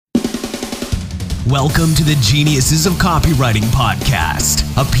Welcome to the Geniuses of Copywriting podcast,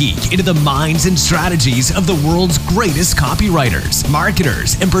 a peek into the minds and strategies of the world's greatest copywriters,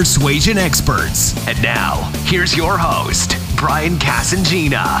 marketers, and persuasion experts. And now, here's your host, Brian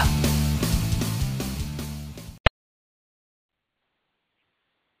Casangina.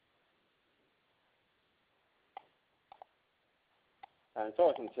 I'm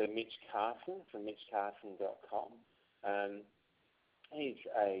talking to Mitch Carson from MitchCarson.com. He's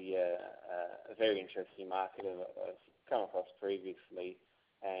a very interesting marketer I've come across previously,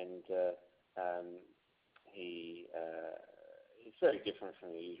 and he's very different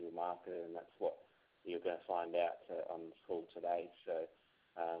from the usual marketer, and that's what you're going to find out on the call today. So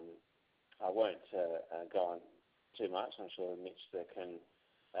I won't go on too much. I'm sure Mitch can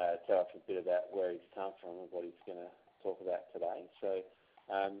tell us a bit about where he's come from and what he's going to talk about today. So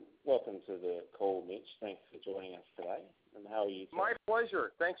welcome to the call, Mitch. Thanks for joining us today. And how are you today? My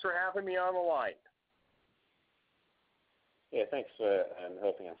pleasure. Thanks for having me on the line. Yeah, thanks for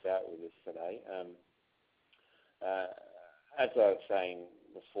helping us out with this today. As I was saying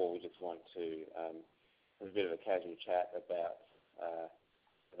before, we just want to have a bit of a casual chat about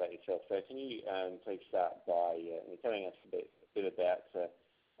yourself. So can you please start by telling us a bit about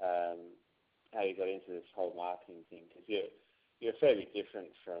how you got into this whole marketing thing? Because you're fairly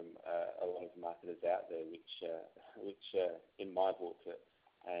different from a lot of marketers out there, which in my book,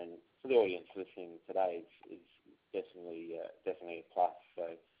 and for the audience listening today, is definitely a plus.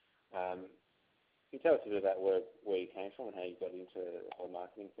 So can you tell us a bit about where you came from and how you got into the whole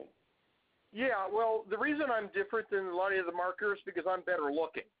marketing thing? Yeah, well, the reason I'm different than a lot of the marketers is because I'm better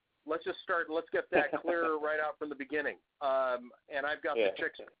looking. Let's get that clear right out from the beginning. And I've got the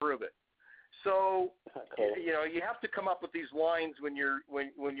chicks to prove it. So, cool. You have to come up with these lines when you're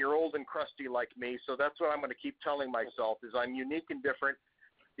old and crusty like me. So that's what I'm going to keep telling myself is I'm unique and different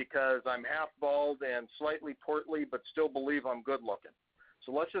because I'm half bald and slightly portly, but still believe I'm good looking.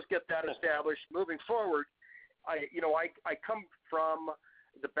 So let's just get that established. Moving forward, I come from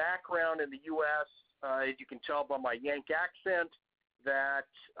the background in the U.S., as you can tell by my Yank accent, that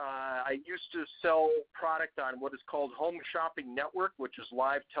I used to sell product on what is called Home Shopping Network, which is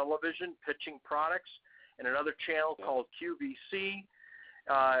live television pitching products, and another channel called QVC.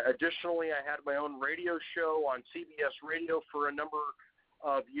 Additionally, I had my own radio show on CBS Radio for a number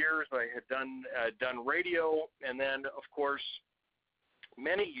of years. I had done radio, and then, of course,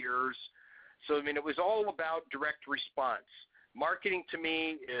 many years. So, it was all about direct response. Marketing to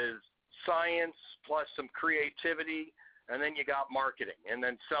me is science plus some creativity, and then you got marketing, and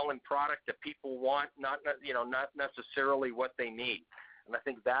then selling product that people want, not necessarily what they need. And I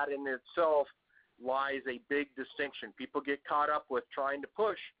think that in itself lies a big distinction. People get caught up with trying to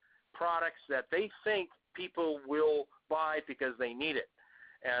push products that they think people will buy because they need it.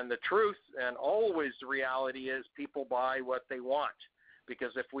 And the truth, and always the reality is, people buy what they want.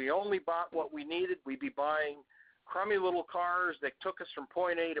 Because if we only bought what we needed, we'd be buying crummy little cars that took us from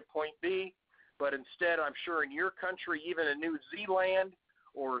point A to point B. But instead, I'm sure in your country, even in New Zealand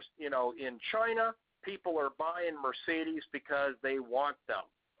or, in China, people are buying Mercedes because they want them.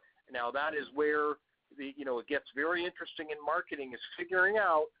 Now, that is where, it gets very interesting in marketing, is figuring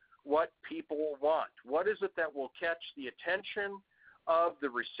out what people want. What is it that will catch the attention of the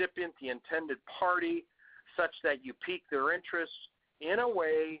recipient, the intended party, such that you pique their interest in a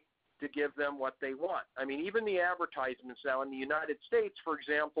way to give them what they want? Even the advertisements now in the United States, for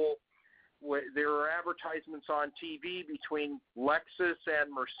example, there are advertisements on TV between Lexus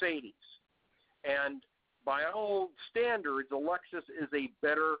and Mercedes. And by all standards, a Lexus is a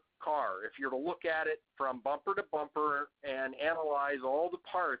better car. If you're to look at it from bumper to bumper and analyze all the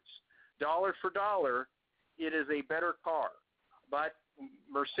parts, dollar for dollar, it is a better car. But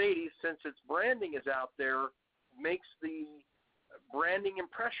Mercedes, since its branding is out there, makes the branding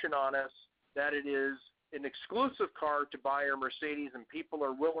impression on us that it is an exclusive car to buy a Mercedes, and people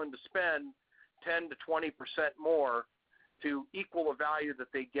are willing to spend 10 to 20% more to equal a value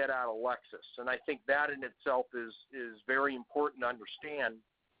that they get out of Lexus. And I think that in itself is very important to understand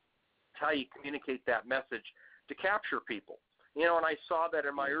how you communicate that message to capture people. And I saw that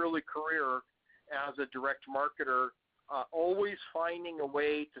in my early career as a direct marketer, always finding a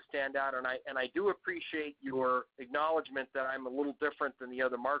way to stand out. And I do appreciate your acknowledgement that I'm a little different than the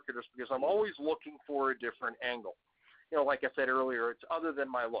other marketers, because I'm always looking for a different angle. Like I said earlier, it's other than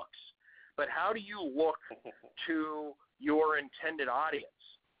my looks. But how do you look to your intended audience?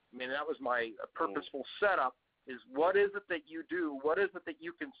 That was my purposeful setup, is what is it that you do? What is it that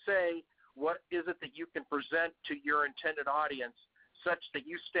you can say? What is it that you can present to your intended audience such that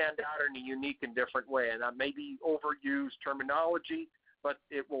you stand out in a unique and different way? And that may be overused terminology, but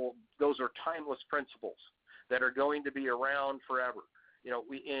those are timeless principles that are going to be around forever.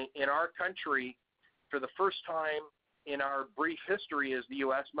 In our country, for the first time in our brief history as the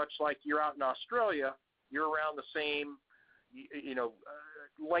U.S., much like you're out in Australia, you're around the same,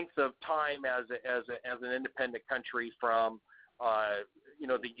 length of time as an independent country from,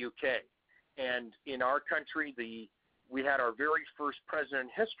 the U.K. And in our country, we had our very first president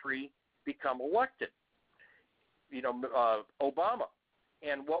in history become elected, Obama.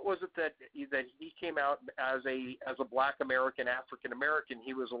 And what was it that he came out as a Black American, African American?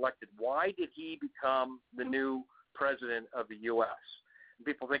 He was elected. Why did he become the new president of the U.S.? And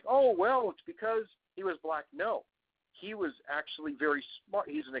people think, oh, well, it's because he was Black. No, he was actually very smart.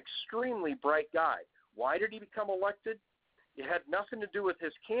 He's an extremely bright guy. Why did he become elected? It had nothing to do with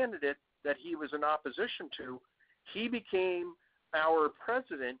his candidate that he was in opposition to. He became our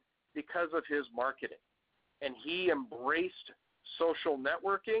president because of his marketing. And he embraced social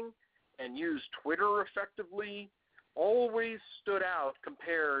networking and used Twitter effectively, always stood out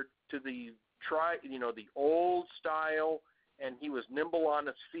compared to the old style, and he was nimble on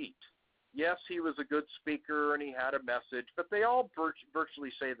his feet. Yes, he was a good speaker and he had a message, but they all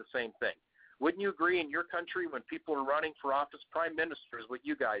virtually say the same thing. Wouldn't you agree in your country when people are running for office, prime ministers, what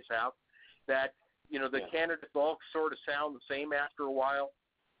you guys have, that, the candidates all sort of sound the same after a while?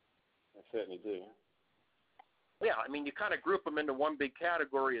 I certainly do. Yeah, I mean, you kind of group them into one big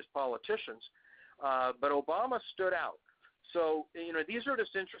category as politicians, but Obama stood out. So, these are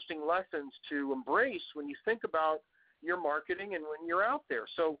just interesting lessons to embrace when you think about your marketing and when you're out there.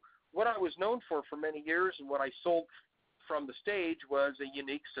 So what I was known for many years and what I sold from the stage was a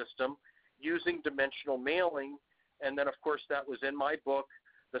unique system using dimensional mailing. And then, of course, that was in my book,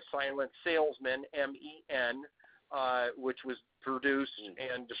 The Silent Salesman, MEN, which was produced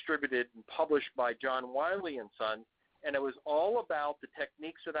and distributed and published by John Wiley & Son. And it was all about the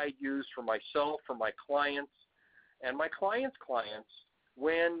techniques that I used for myself, for my clients, and my clients' clients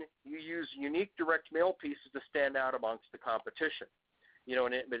when you use unique direct mail pieces to stand out amongst the competition.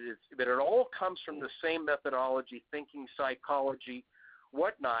 But it all comes from the same methodology, thinking, psychology,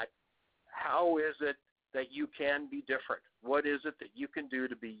 whatnot. How is it that you can be different? What is it that you can do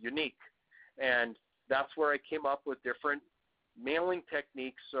to be unique? And that's where I came up with different mailing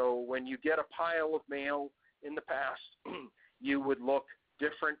techniques. So when you get a pile of mail in the past, you would look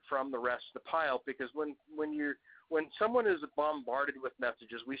different from the rest of the pile, because when someone is bombarded with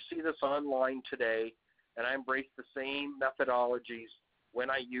messages, we see this online today, and I embrace the same methodologies when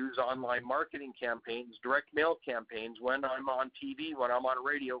I use online marketing campaigns, direct mail campaigns, when I'm on TV, when I'm on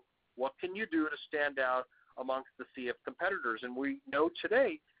radio. What can you do to stand out amongst the sea of competitors? And we know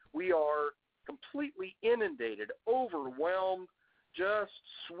today we are completely inundated, overwhelmed, just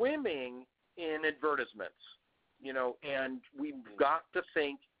swimming in advertisements, and we've got to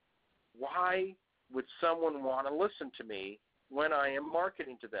think, why would someone want to listen to me when I am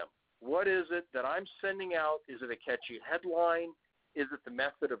marketing to them? What is it that I'm sending out? Is it a catchy headline? Is it the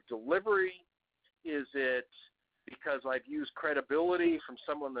method of delivery? Is it because I've used credibility from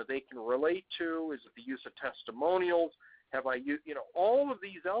someone that they can relate to? Is it the use of testimonials? Have I used, all of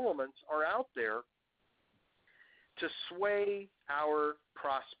these elements are out there to sway our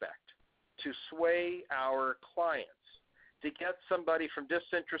prospect, to sway our clients, to get somebody from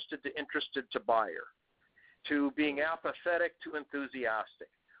disinterested to interested to buyer, to being apathetic to enthusiastic.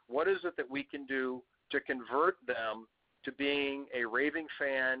 What is it that we can do to convert them to being a raving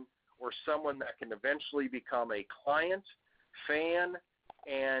fan or someone that can eventually become a client, fan,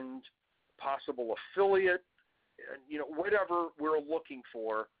 and possible affiliate? Whatever we're looking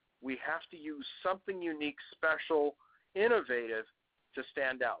for, we have to use something unique, special, innovative to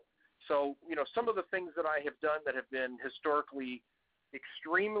stand out. So, some of the things that I have done that have been historically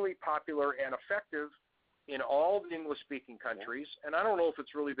extremely popular and effective in all the English-speaking countries, and I don't know if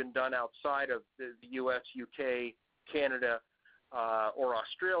it's really been done outside of the U.S., UK, Canada, or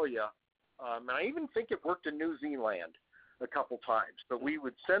Australia, and I even think it worked in New Zealand a couple times, but we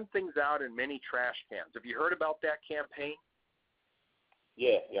would send things out in many trash cans. Have you heard about that campaign?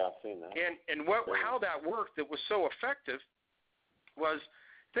 Yeah, I've seen that. And how that worked that was so effective was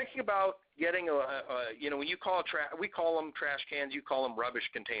thinking about getting when you call we call them trash cans, you call them rubbish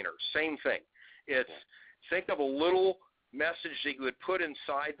containers. Same thing. It's think of a little message that you would put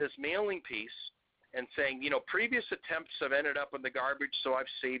inside this mailing piece and saying, previous attempts have ended up in the garbage, so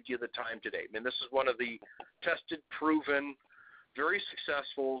I've saved you the time today. I mean, this is one of the tested, proven, very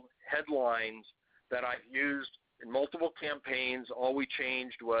successful headlines that I've used in multiple campaigns. All we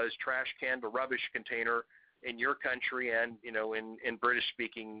changed was trash can to rubbish container in your country and, in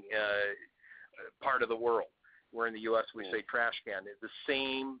British-speaking part of the world. where in the U.S. we say trash can. The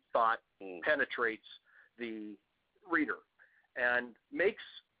same thought penetrates the reader and makes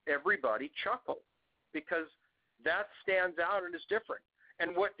everybody chuckle because that stands out and is different.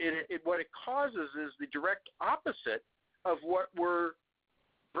 And what it causes is the direct opposite of what we're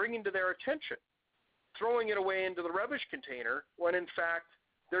bringing to their attention, throwing it away into the rubbish container when, in fact,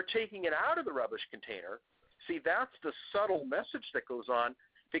 they're taking it out of the rubbish container. See, that's the subtle message that goes on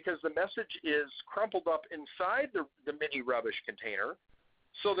because the message is crumpled up inside the mini rubbish container,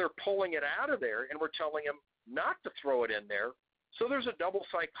 so they're pulling it out of there, and we're telling them not to throw it in there. So there's a double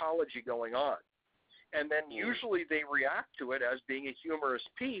psychology going on. And then usually they react to it as being a humorous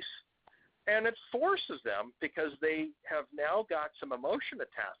piece, and it forces them, because they have now got some emotion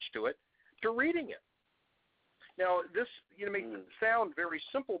attached to it, to reading it. Now, this makes it sound very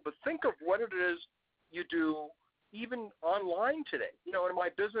simple, but think of what it is you do even online today. And my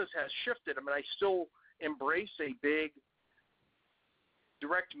business has shifted. I mean, I still embrace a big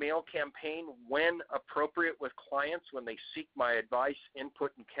direct mail campaign when appropriate with clients when they seek my advice,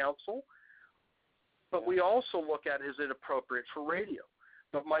 input, and counsel. But we also look at, is it appropriate for radio?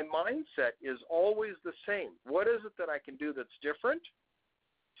 But my mindset is always the same. What is it that I can do that's different?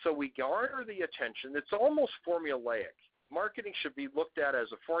 So we garner the attention. It's almost formulaic. Marketing should be looked at as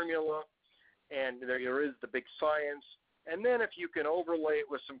a formula, and there is the big science. And then if you can overlay it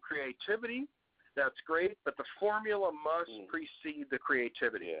with some creativity, that's great, but the formula must precede the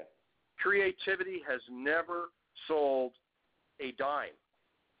creativity. Yeah. Creativity has never sold a dime.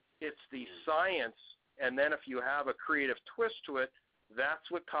 It's the science, and then if you have a creative twist to it, that's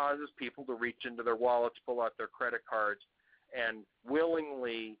what causes people to reach into their wallets, pull out their credit cards, and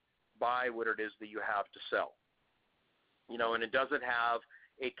willingly buy what it is that you have to sell. And it doesn't have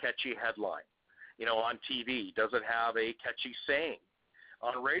a catchy headline. On TV, does it have a catchy saying?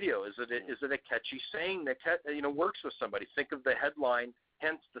 On radio, is it a catchy saying that works with somebody? Think of the headline,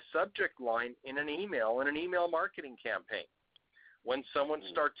 hence the subject line in an email marketing campaign. When someone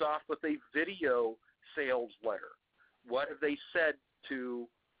starts off with a video sales letter, what have they said to?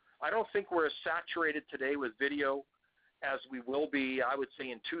 I don't think we're as saturated today with video as we will be, I would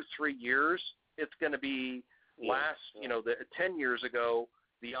say, in 2-3 years. It's going to be 10 years ago,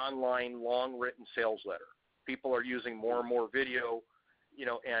 the online long written sales letter. People are using more and more video,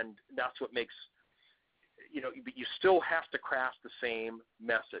 and that's what makes, but you still have to craft the same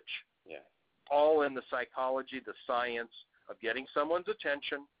message. Yeah. All in the psychology, the science of getting someone's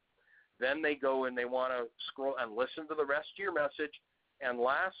attention. Then they go and they want to scroll and listen to the rest of your message. And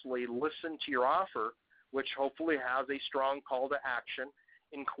lastly, listen to your offer, which hopefully has a strong call to action,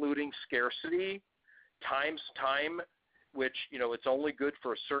 including scarcity, time, which, it's only good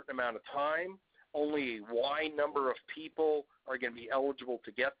for a certain amount of time. Only a Y number of people are going to be eligible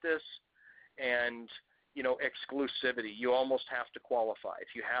to get this. And, exclusivity. You almost have to qualify.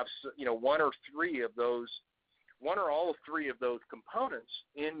 If you have, one or all 3 of those components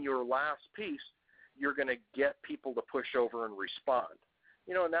in your last piece, you're going to get people to push over and respond.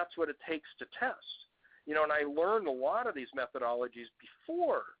 And that's what it takes to test. And I learned a lot of these methodologies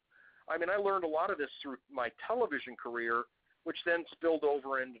before. I learned a lot of this through my television career, which then spilled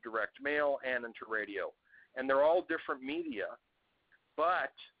over into direct mail and into radio. And they're all different media,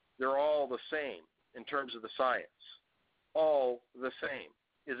 but they're all the same in terms of the science. All the same.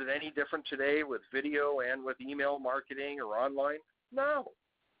 Is it any different today with video and with email marketing or online? No.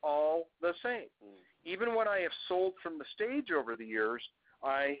 All the same. Even when I have sold from the stage over the years,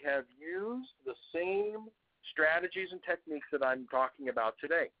 I have used the same strategies and techniques that I'm talking about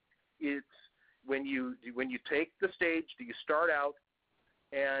today. It's when you take the stage, do you start out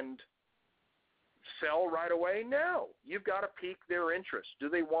and sell right away? No. You've got to pique their interest. Do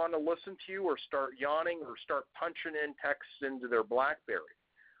they want to listen to you or start yawning or start punching in texts into their BlackBerry?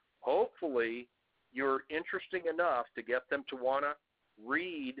 Hopefully, you're interesting enough to get them to want to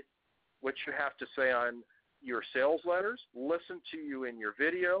read what you have to say on your sales letters, listen to you in your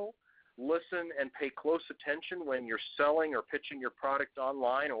video, listen and pay close attention when you're selling or pitching your product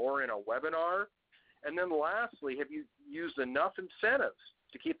online or in a webinar. And then lastly, have you used enough incentives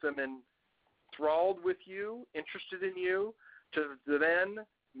to keep them enthralled with you, interested in you, to then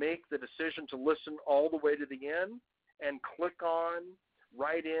make the decision to listen all the way to the end and click on,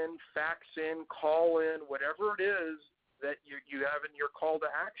 write in, fax in, call in, whatever it is that you have in your call to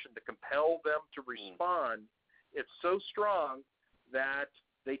action to compel them to respond. It's so strong that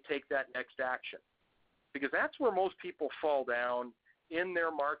they take that next action. Because that's where most people fall down in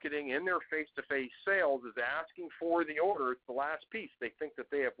their marketing, in their face-to-face sales, is asking for the order. It's the last piece. They think that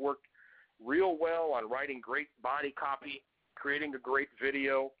they have worked real well on writing great body copy, creating a great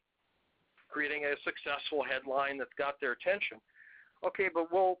video, creating a successful headline that's got their attention. Okay, but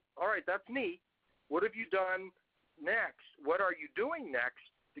all right, that's neat. What have you done next? What are you doing next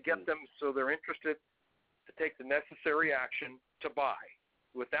to get them so they're interested to take the necessary action to buy?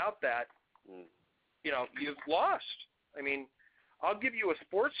 Without that, you've lost. I mean, I'll give you a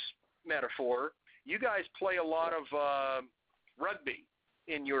sports metaphor. You guys play a lot of rugby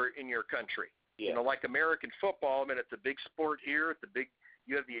in your country. Yeah. Like American football. I mean, it's a big sport here. It's a big.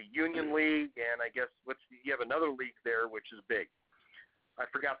 You have the Union League, and I guess you have another league there which is big. I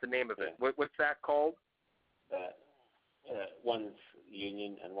forgot the name of it. What's that called? One's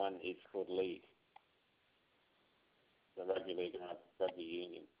Union and one is called League. The Rugby League and Rugby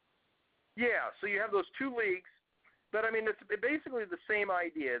Union. Yeah, so you have those two leagues, but I mean it's basically the same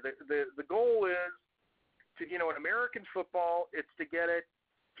idea. The goal is to in American football, it's to get it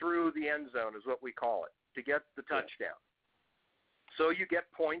through the end zone is what we call it, to get the touchdown. So you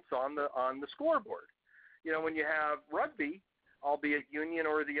get points on the scoreboard. When you have rugby, albeit Union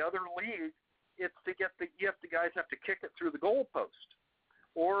or the other league, it's to get the guys have to kick it through the goal post,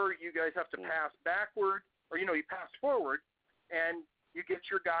 or you guys have to pass backward, or you pass forward, and you get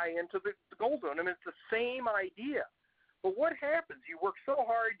your guy into the goal zone. I mean, it's the same idea. But what happens? You work so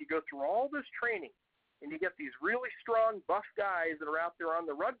hard, you go through all this training, and you get these really strong, buff guys that are out there on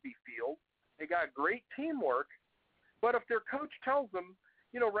the rugby field. They got great teamwork, but if their coach tells them,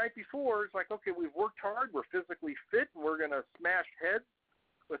 right before, it's like, okay, we've worked hard, we're physically fit, and we're going to smash heads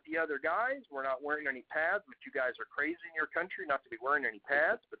with the other guys. We're not wearing any pads, which you guys are crazy in your country not to be wearing any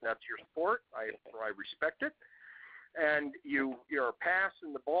pads, but that's your sport. I respect it. And you're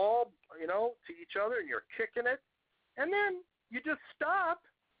passing the ball, to each other, and you're kicking it, and then you just stop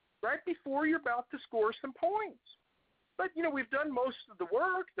right before you're about to score some points. But we've done most of the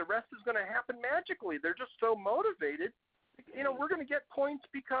work. The rest is going to happen magically. They're just so motivated. We're going to get points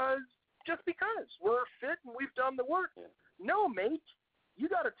because we're fit and we've done the work. Yeah. No, mate. You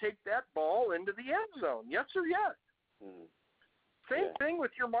got to take that ball into the end zone. Yes or yes? Same thing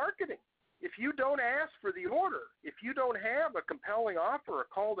with your marketing. If you don't ask for the order, if you don't have a compelling offer, a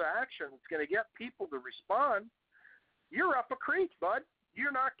call to action that's going to get people to respond, you're up a creek, bud.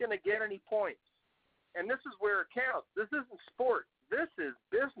 You're not going to get any points. And this is where it counts. This isn't sport. This is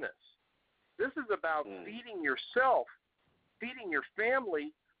business. This is about feeding yourself, feeding your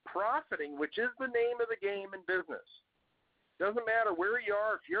family, profiting, which is the name of the game in business. Doesn't matter where you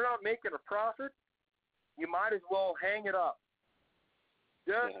are. If you're not making a profit, you might as well hang it up.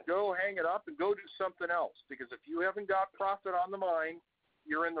 Just go hang it up and go do something else. Because if you haven't got profit on the mind,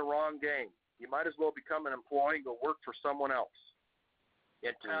 you're in the wrong game. You might as well become an employee and go work for someone else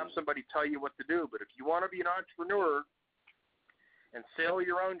and have somebody tell you what to do. But if you want to be an entrepreneur and sail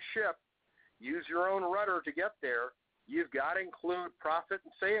your own ship, use your own rudder to get there, you've got to include profit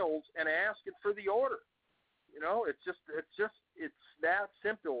and sales and asking for the order. It's that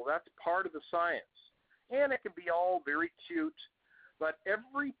simple. That's part of the science. And it can be all very cute, but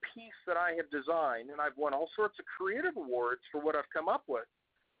every piece that I have designed, and I've won all sorts of creative awards for what I've come up with,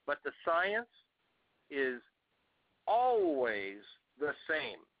 but the science is always the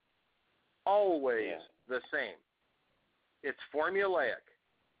same. Always the same. It's formulaic.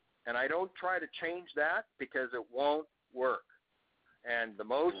 And I don't try to change that because it won't work. And the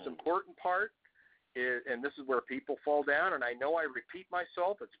most important part is, and this is where people fall down, and I know I repeat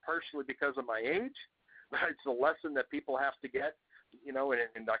myself, it's partially because of my age, but it's a lesson that people have to get,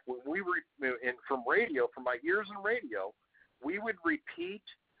 and like when from radio, from my years in radio, we would repeat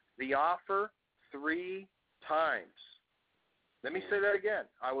the offer 3 times. Let me say that again.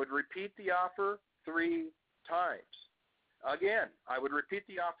 I would repeat the offer 3 times. Again, I would repeat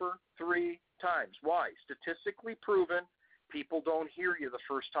the offer 3 times. Why? Statistically proven, people don't hear you the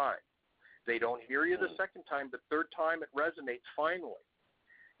first time. They don't hear you the second time. The third time, it resonates finally.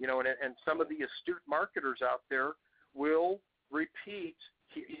 And some of the astute marketers out there will repeat,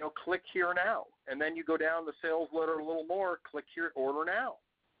 click here now. And then you go down the sales letter a little more, click here, order now.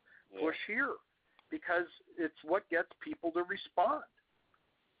 Push here. Because it's what gets people to respond.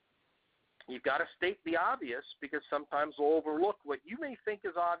 You've got to state the obvious because sometimes they'll overlook what you may think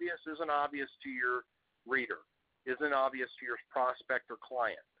is obvious isn't obvious to your reader, isn't obvious to your prospect or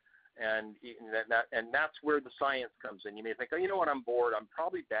client. And that's where the science comes in. You may think, oh, I'm bored. I'm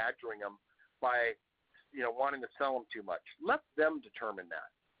probably badgering them by, wanting to sell them too much. Let them determine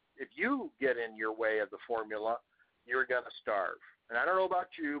that. If you get in your way of the formula, you're going to starve. And I don't know about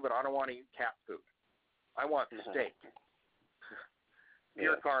you, but I don't want to eat cat food. I want steak.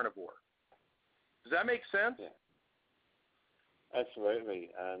 You're a carnivore. Does that make sense? Yeah. Absolutely.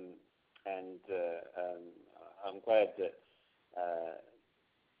 And I'm glad that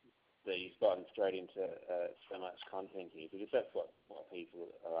that you've gotten straight into so much content here, because that's what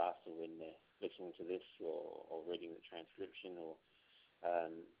people are after when they're listening to this or reading the transcription or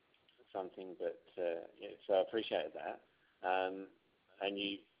something. But yeah, so I appreciate that. And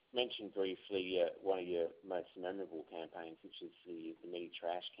you mentioned briefly one of your most memorable campaigns, which is the mini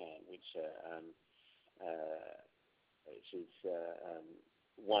trash can, which is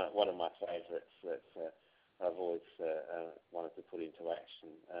one of my favourites that I've always wanted to put into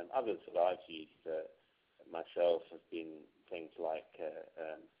action. Others that I've used myself have been things like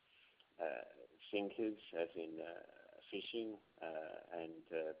sinkers, as in fishing, and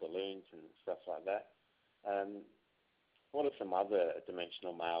balloons and stuff like that. What are some other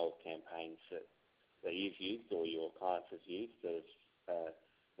dimensional mail campaigns that you've used or your clients have used that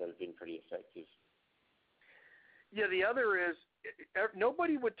have been pretty effective? Yeah, the other is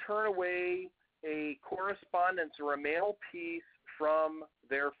nobody would turn away a correspondence or a mail piece from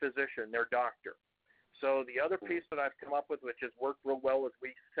their physician, their doctor. So the other piece that I've come up with, which has worked real well, is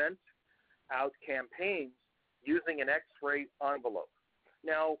we sent out campaigns using an X-ray envelope.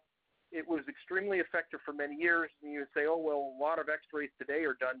 Now, it was extremely effective for many years, and you would say, oh, well, a lot of X-rays today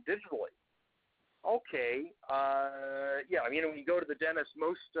are done digitally. Okay, yeah, I mean, when you go to the dentist,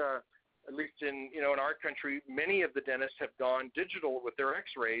 most, at least in our country, many of the dentists have gone digital with their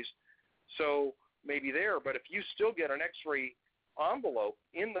X-rays, so maybe there. But if you still get an X-ray envelope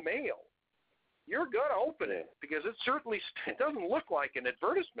in the mail, you're going to open it because it doesn't look like an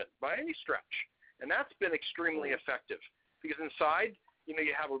advertisement by any stretch, and that's been extremely effective because inside, you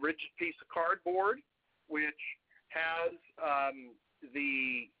have a rigid piece of cardboard which has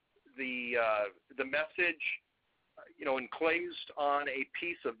the message, enclosed on a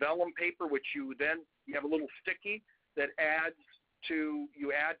piece of vellum paper, which you have a little sticky that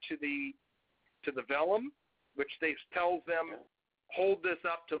you add to the vellum, which tells them hold this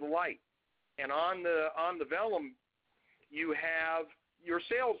up to the light, and on the vellum you have your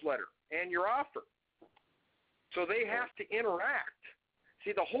sales letter and your offer, so they have to interact.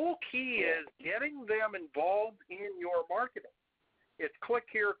 See, the whole key is getting them involved in your marketing. It's click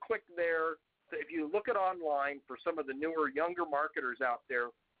here, click there. If you look at online for some of the newer, younger marketers out there,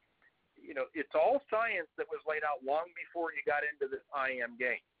 it's all science that was laid out long before you got into this IM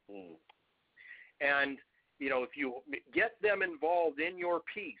game. And, if you get them involved in your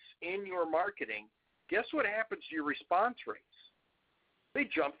piece, in your marketing, guess what happens to your response rates? They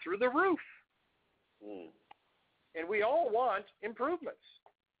jump through the roof. And we all want improvements.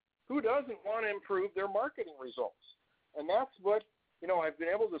 Who doesn't want to improve their marketing results? And that's what, I've been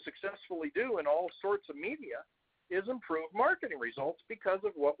able to successfully do in all sorts of media is improve marketing results because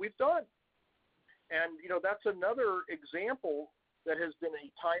of what we've done. And, that's another example that has been a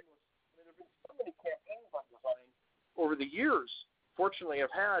timeless. There have been so many campaigns I've designed over the years. Fortunately,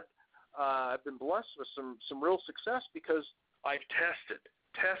 I've been blessed with some real success because I've tested,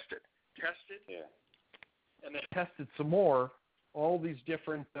 and then tested some more, all these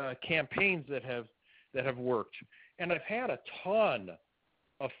different campaigns that have worked. And I've had a ton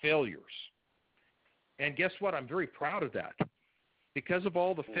of failures. And guess what? I'm very proud of that. Because of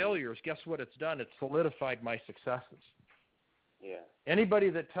all the failures, guess what it's done? It's solidified my successes. Yeah.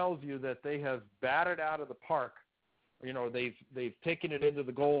 Anybody that tells you that they have batted out of the park, they've taken it into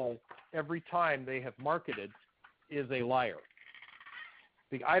the goal every time they have marketed is a liar.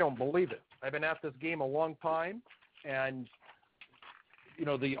 I don't believe it. I've been at this game a long time, and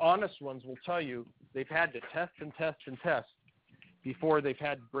the honest ones will tell you they've had to test and test and test before they've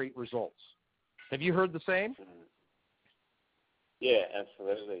had great results. Have you heard the same? Yeah,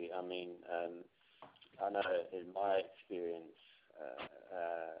 absolutely. I mean, I know in my experience,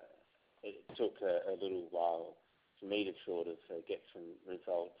 it took a little while for me to sort of get some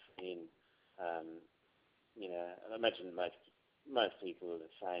results in. I imagine most people are the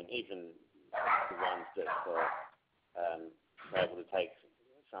same, even the ones that are able to take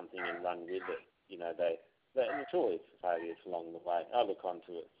something and run with it. It's always failures along the way. I look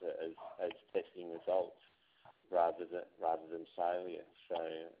onto it as testing results rather than failure. So,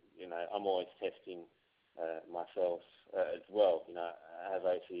 I'm always testing myself as well. I have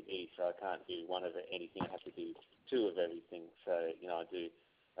OCD, so I can't do one of anything. I have to do two of everything. So, I do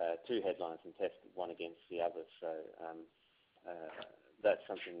two headlines and test one against the other. So that's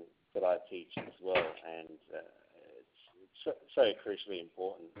something that I teach as well, and it's so crucially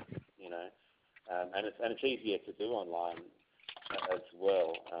important, and it's easier to do online as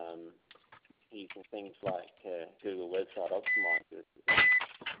well. Using things like Google Website Optimizer is a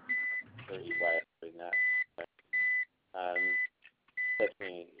very way of doing that.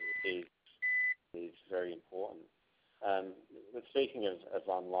 Definitely is very important. But speaking speaking of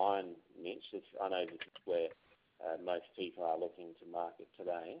online, Mitch, I know this is where most people are looking to market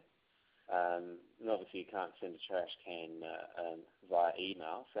today. And obviously, you can't send a trash can via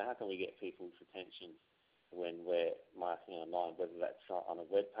email. So how can we get people's attention when we're marketing online, whether that's on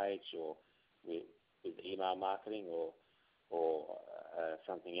a web page or with email marketing or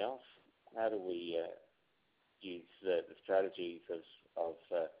something else? How do we use the strategies of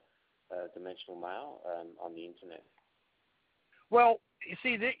dimensional mail on the internet? Well, you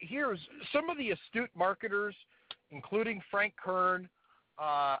see, here's some of the astute marketers, including Frank Kern,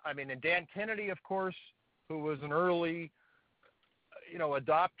 and Dan Kennedy, of course, who was an early,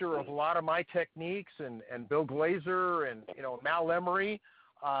 adopter of a lot of my techniques, and Bill Glazer and, Mal Emery,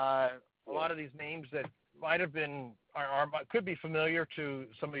 a lot of these names that might have been, could be familiar to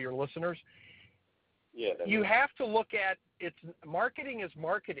some of your listeners. Yeah. You have to look at marketing is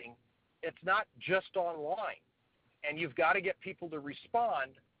marketing. It's not just online. And you've got to get people to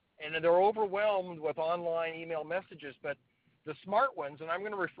respond. And they're overwhelmed with online email messages. But the smart ones, and I'm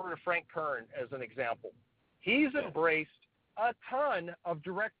going to refer to Frank Kern as an example, he's embraced a ton of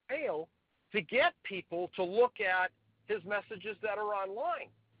direct mail to get people to look at his messages that are online.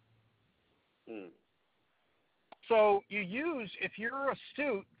 So if you're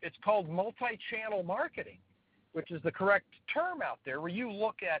astute, it's called multi-channel marketing, which is the correct term out there, where you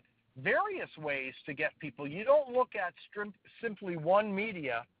look at various ways to get people. You don't look at simply one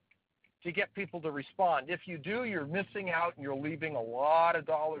media to get people to respond. If you do, you're missing out and you're leaving a lot of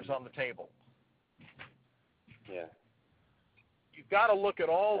dollars on the table. Yeah. You've got to look at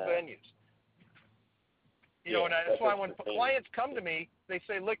all venues. And that's why when clients come to me, they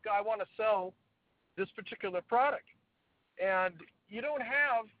say, look, I want to sell this particular product. And you don't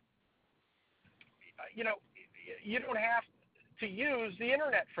have to use the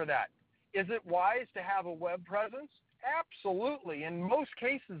internet for that. Is it wise to have a web presence? Absolutely. In most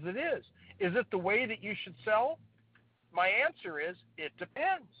cases, it is. Is it the way that you should sell? My answer is, it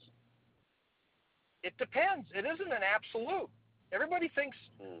depends. It depends. It isn't an absolute. Everybody thinks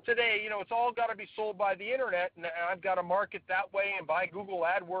today, it's all got to be sold by the internet, and I've got to market that way and buy Google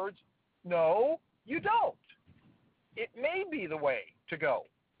AdWords. No, you don't. It may be the way to go.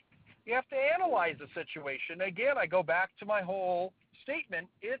 You have to analyze the situation. Again, I go back to my whole statement.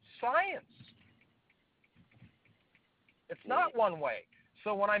 It's science. It's not one way.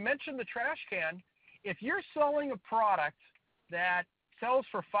 So when I mentioned the trash can, if you're selling a product that sells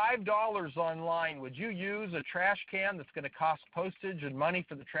for $5 online, would you use a trash can that's going to cost postage and money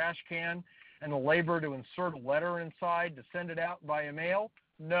for the trash can and the labor to insert a letter inside to send it out via mail?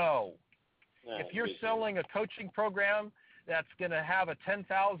 No. If you're selling a coaching program that's going to have a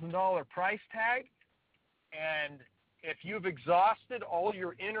 $10,000 price tag, and if you've exhausted all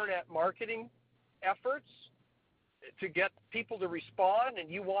your internet marketing efforts to get people to respond,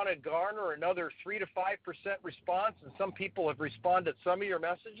 and you want to garner another 3 to 5% response, and some people have responded to some of your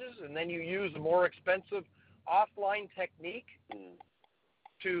messages, and then you use a more expensive offline technique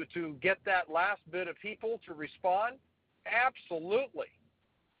to get that last bit of people to respond, absolutely.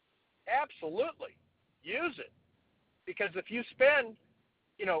 Absolutely. Use it. Because if you spend,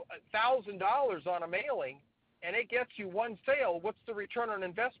 $1,000 on a mailing and it gets you one sale, what's the return on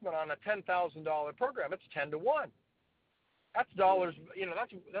investment on a $10,000 program? It's 10 to 1. That's dollars,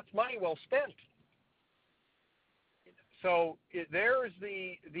 that's money well spent. So there's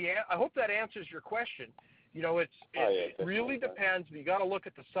I hope that answers your question. It really depends. You got to look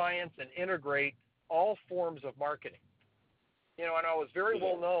at the science and integrate all forms of marketing. And I was very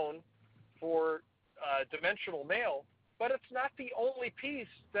well known for dimensional mail, but it's not the only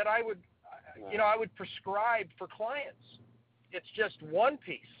piece that I would prescribe for clients. It's just one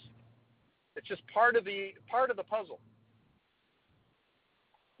piece. It's just part of the puzzle.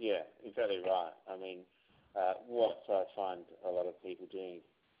 Yeah, exactly right. I mean, what I find a lot of people doing,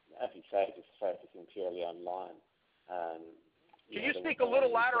 as you say, just focusing purely online. Can you speak a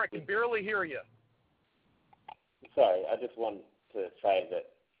little louder? I can barely hear you. Sorry, I just want to say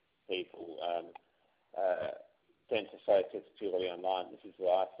that people tend to focus purely online. This is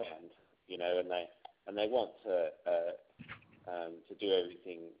what I found, and they want to do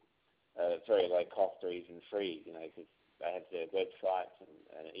everything very low cost or even free, because they have their websites and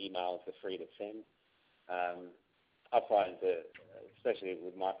emails are free to send. I find that, especially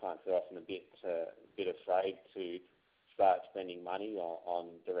with my clients, they're often a bit afraid to start spending money on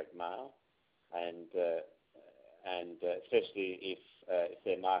direct mail, and especially if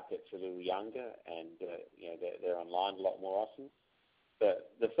their market's a little younger and they're online a lot more often.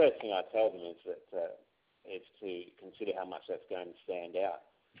 But the first thing I tell them is that is to consider how much that's going to stand out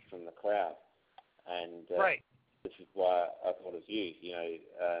from the crowd, and right. this is why I thought of you.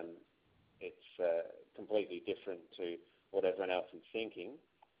 It's completely different to what everyone else is thinking.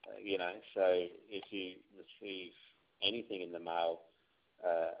 So if you receive anything in the mail,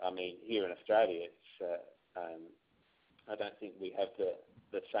 here in Australia, it's I don't think we have the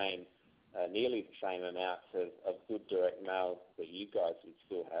same, nearly the same amount of good direct mail that you guys would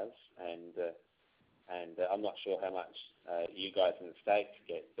still have, and I'm not sure how much you guys in the States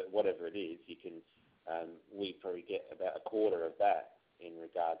get, but whatever it is, you can. We probably get about a quarter of that in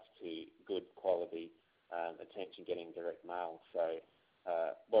regards to good quality attention-getting direct mail. So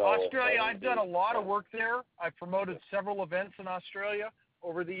Australia, I've done a lot of work there. I've promoted several events in Australia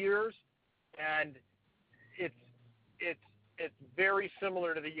over the years, and it's very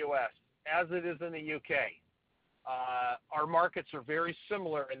similar to the U.S. as it is in the U.K. Our markets are very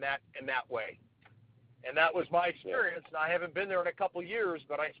similar in that way, and that was my experience. And I haven't been there in a couple years,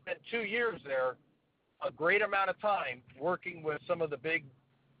 but I spent 2 years there, a great amount of time working with some of the big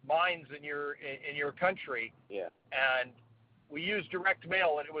mines in your country. Yeah. And we used direct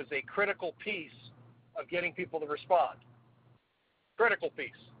mail, and it was a critical piece of getting people to respond. Critical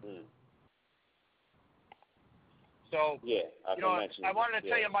piece. Mm. So, I wanted to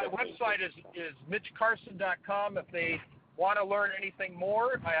tell you my website is mitchcarson.com. If they want to learn anything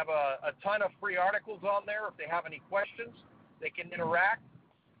more, I have a ton of free articles on there. If they have any questions, they can interact.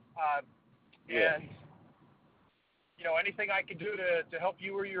 And anything I can do to help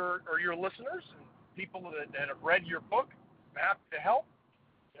you or your listeners and people that have read your book, I'm happy to help.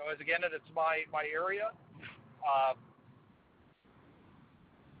 As again, it's my area.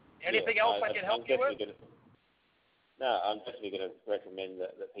 Anything else I can help you with? I'm definitely going to recommend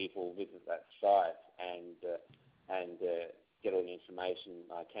that people visit that site and get all the information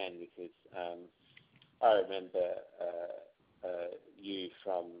I can, because I remember you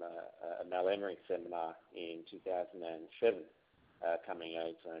from a Mel Emery seminar in 2007 coming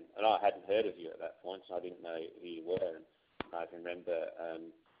over, and I hadn't heard of you at that point, so I didn't know who you were. And I can remember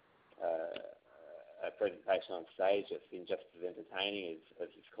a presentation on stage that's been just as entertaining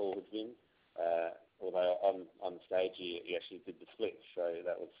as this call has been. Although on stage you actually did the splits, so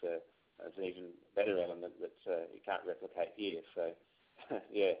that was an even better element that you can't replicate here. So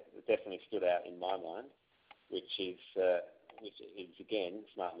it definitely stood out in my mind, which is again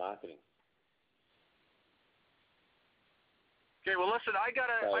smart marketing. Okay, well listen, I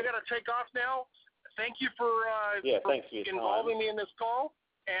gotta take off now. Thank you for involving me in this call.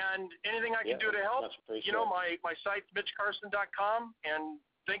 And anything I can do to help, my site's mitchcarson.com, and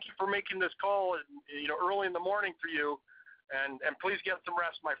thank you for making this call, early in the morning for you, and please get some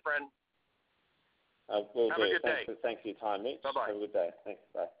rest, my friend. Have a good day. Thanks for your time, Mitch. Bye-bye. Have a good day. Thanks.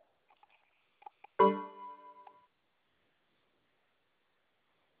 Bye.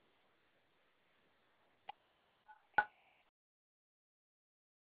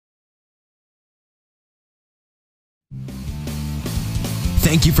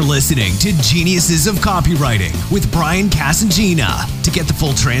 Thank you for listening to Geniuses of Copywriting with Brian Casangina. To get the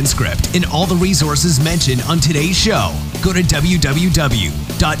full transcript and all the resources mentioned on today's show, go to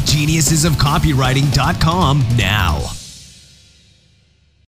www.geniusesofcopywriting.com now.